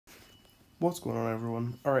What's going on,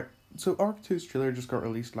 everyone? Alright, so Ark 2's trailer just got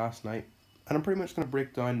released last night, and I'm pretty much going to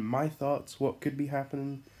break down my thoughts, what could be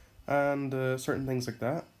happening, and certain things like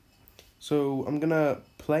that. So I'm going to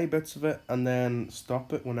play bits of it, and then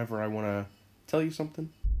stop it whenever I want to tell you something.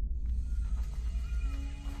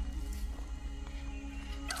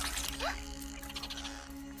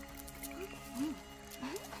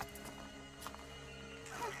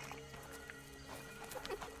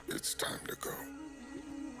 It's time to go.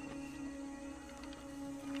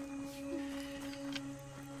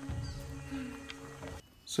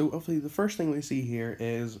 So obviously the first thing we see here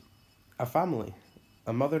is a family.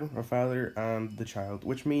 A mother, a father, and the child,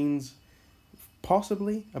 which means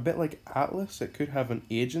possibly, a bit like Atlas, it could have an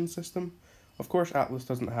aging system. Of course, Atlas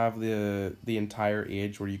doesn't have the entire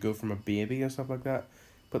age where you go from a baby and stuff like that,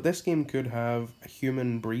 but this game could have a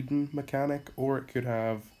human breeding mechanic, or it could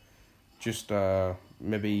have just,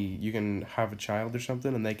 maybe you can have a child or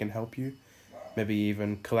something and they can help you. Maybe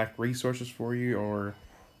even collect resources for you or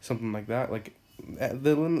something like that. Like,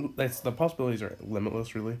 the possibilities are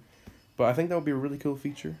limitless, really. But I think that would be a really cool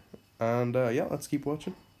feature. And yeah, let's keep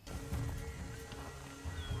watching.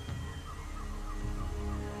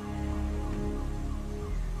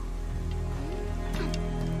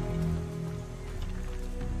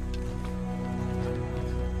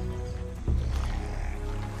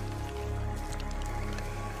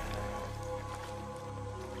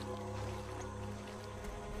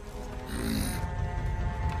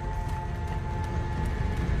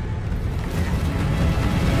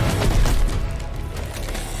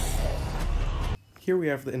 Here we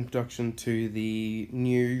have the introduction to the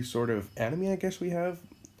new sort of enemy, I guess we have.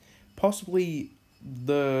 Possibly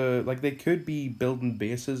they could be building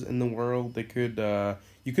bases in the world. They could,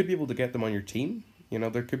 you could be able to get them on your team. You know,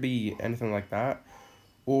 there could be anything like that.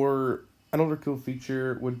 Or another cool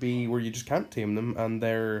feature would be where you just can't tame them and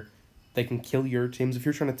they can kill your teams. If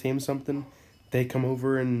you're trying to tame something, they come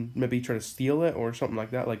over and maybe try to steal it or something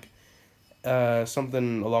like that. Like,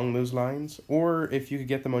 something along those lines. Or if you could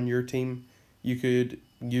get them on your team, you could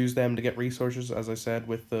use them to get resources, as I said,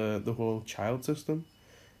 with the whole child system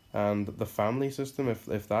and the family system,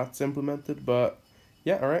 if that's implemented. But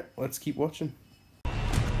yeah, alright, let's keep watching.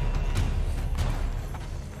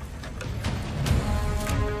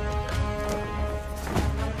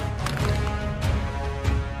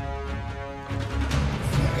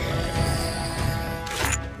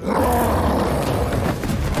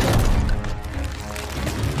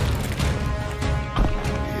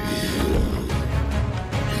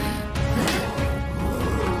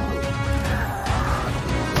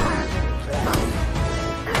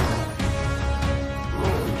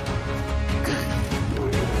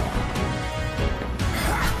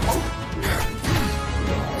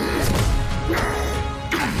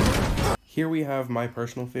 Here we have my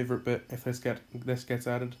personal favorite bit, if this gets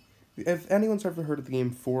added. If anyone's ever heard of the game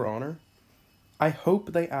For Honor, I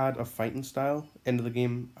hope they add a fighting style into the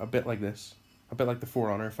game a bit like this. A bit like the For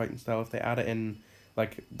Honor fighting style. If they add it in,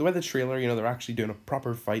 like, the way the trailer, you know, they're actually doing a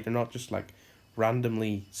proper fight. They're not just, like,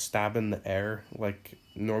 randomly stabbing the air like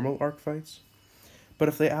normal Ark fights. But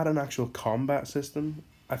if they add an actual combat system,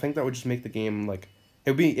 I think that would just make the game, like,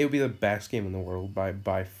 it would be the best game in the world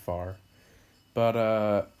by far.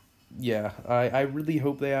 But, yeah, I really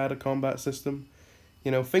hope they add a combat system.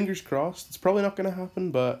 You know, fingers crossed. It's probably not going to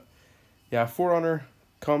happen, but yeah, For Honor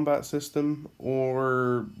combat system,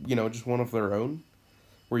 or, you know, just one of their own,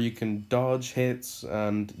 where you can dodge hits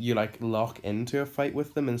and you, like, lock into a fight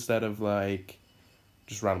with them instead of, like,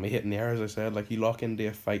 just randomly hitting the air, as I said. Like, you lock into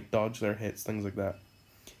a fight, dodge their hits, things like that.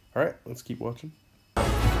 Alright, let's keep watching.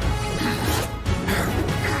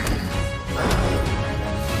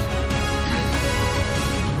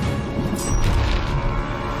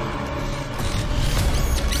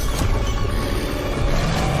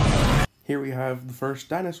 Here we have the first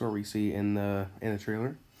dinosaur we see in the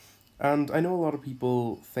trailer, and I know a lot of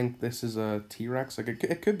people think this is a T-Rex. Like,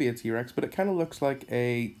 it could be a T-Rex, but it kind of looks like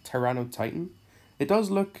a Tyrannotitan. It does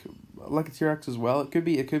look like a T-Rex as well. It could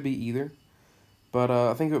be either, but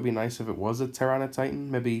I think it would be nice if it was a Tyrannotitan.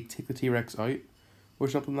 Maybe take the T-Rex out or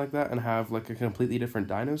something like that, and have like a completely different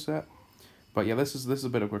dino set. But yeah, this is a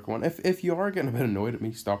bit of a quick one. If you are getting a bit annoyed at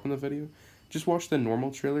me stopping the video, just watch the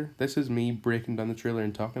normal trailer. This is me breaking down the trailer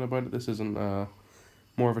and talking about it. This isn't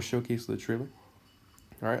more of a showcase of the trailer.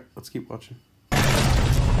 Alright, let's keep watching.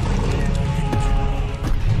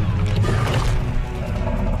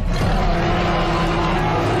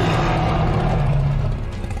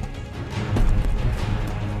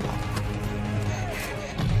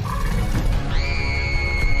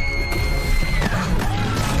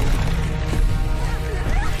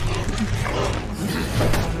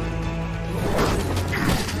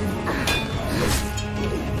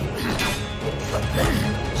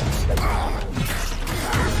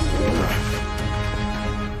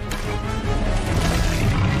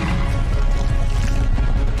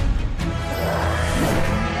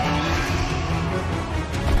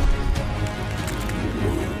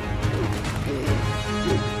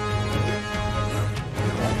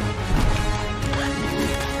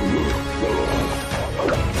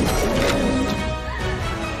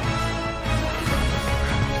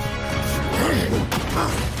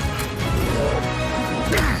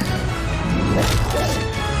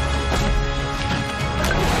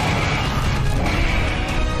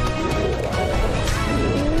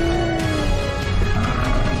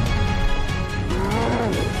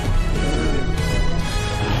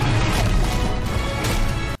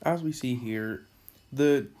 we see here,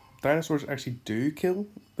 the dinosaurs actually do kill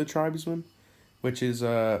the tribesmen, which is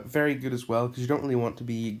very good as well, because you don't really want to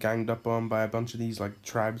be ganged up on by a bunch of these like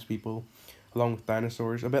tribes people along with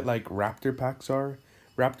dinosaurs, a bit like raptor packs are.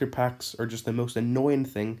 Raptor packs are just the most annoying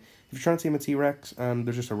thing. If you're trying to tame a T-Rex and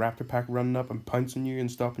there's just a raptor pack running up and pouncing you and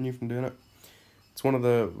stopping you from doing it, it's one of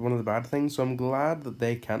the bad things. So I'm glad that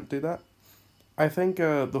they can't do that. I think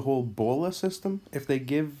the whole bola system, if they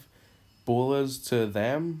give bolas to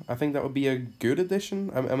them, I think that would be a good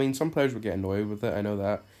addition. I mean, some players would get annoyed with it. I know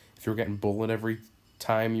that if you were getting bolaed every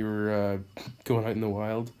time you were going out in the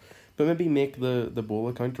wild, but maybe make the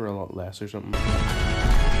bola counter a lot less or something.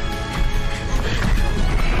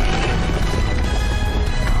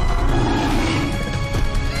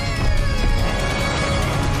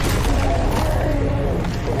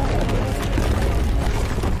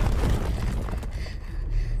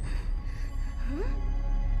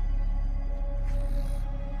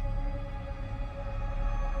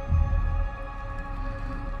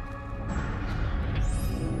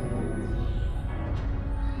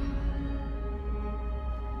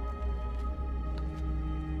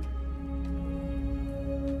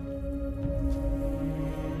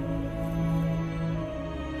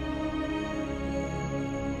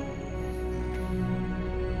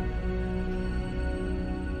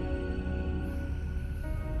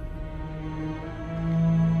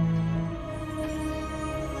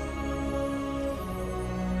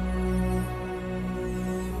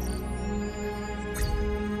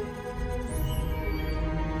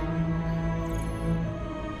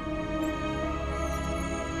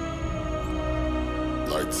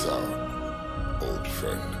 Lights out, old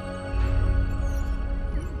friend.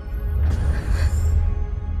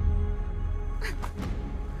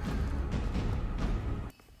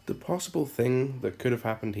 The possible thing that could have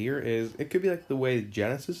happened here is it could be like the way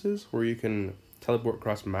Genesis is, where you can teleport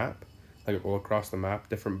across map, like all across the map,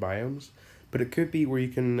 different biomes. But it could be where you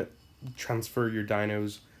can transfer your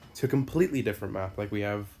dinos to a completely different map, like we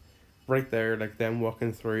have right there, like them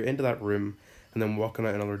walking through into that room and then walking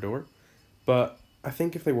out another door. But I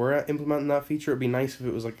think if they were implementing that feature, it'd be nice if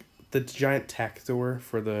it was like the giant tech door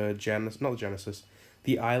for the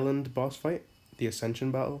the island boss fight, the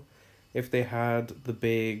Ascension battle. If they had the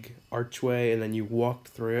big archway and then you walked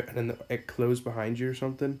through it and then it closed behind you or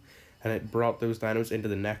something, and it brought those dinos into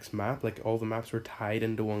the next map, like all the maps were tied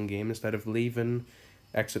into one game instead of leaving,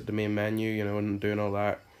 exit the main menu, you know, and doing all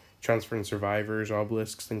that, transferring survivors,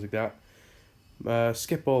 obelisks, things like that.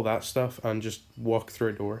 Skip all that stuff and just walk through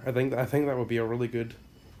a door. I think that would be a really good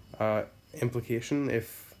implication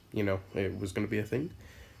if, you know, it was going to be a thing.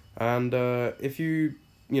 And if you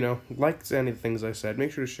liked any of the things I said,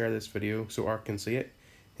 make sure to share this video so Ark can see it,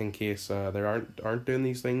 in case they aren't doing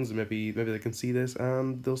these things. Maybe they can see this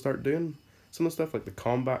and they'll start doing some of the stuff. Like the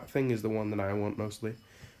combat thing is the one that I want mostly.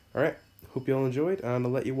 Alright, hope you all enjoyed, and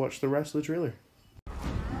I'll let you watch the rest of the trailer.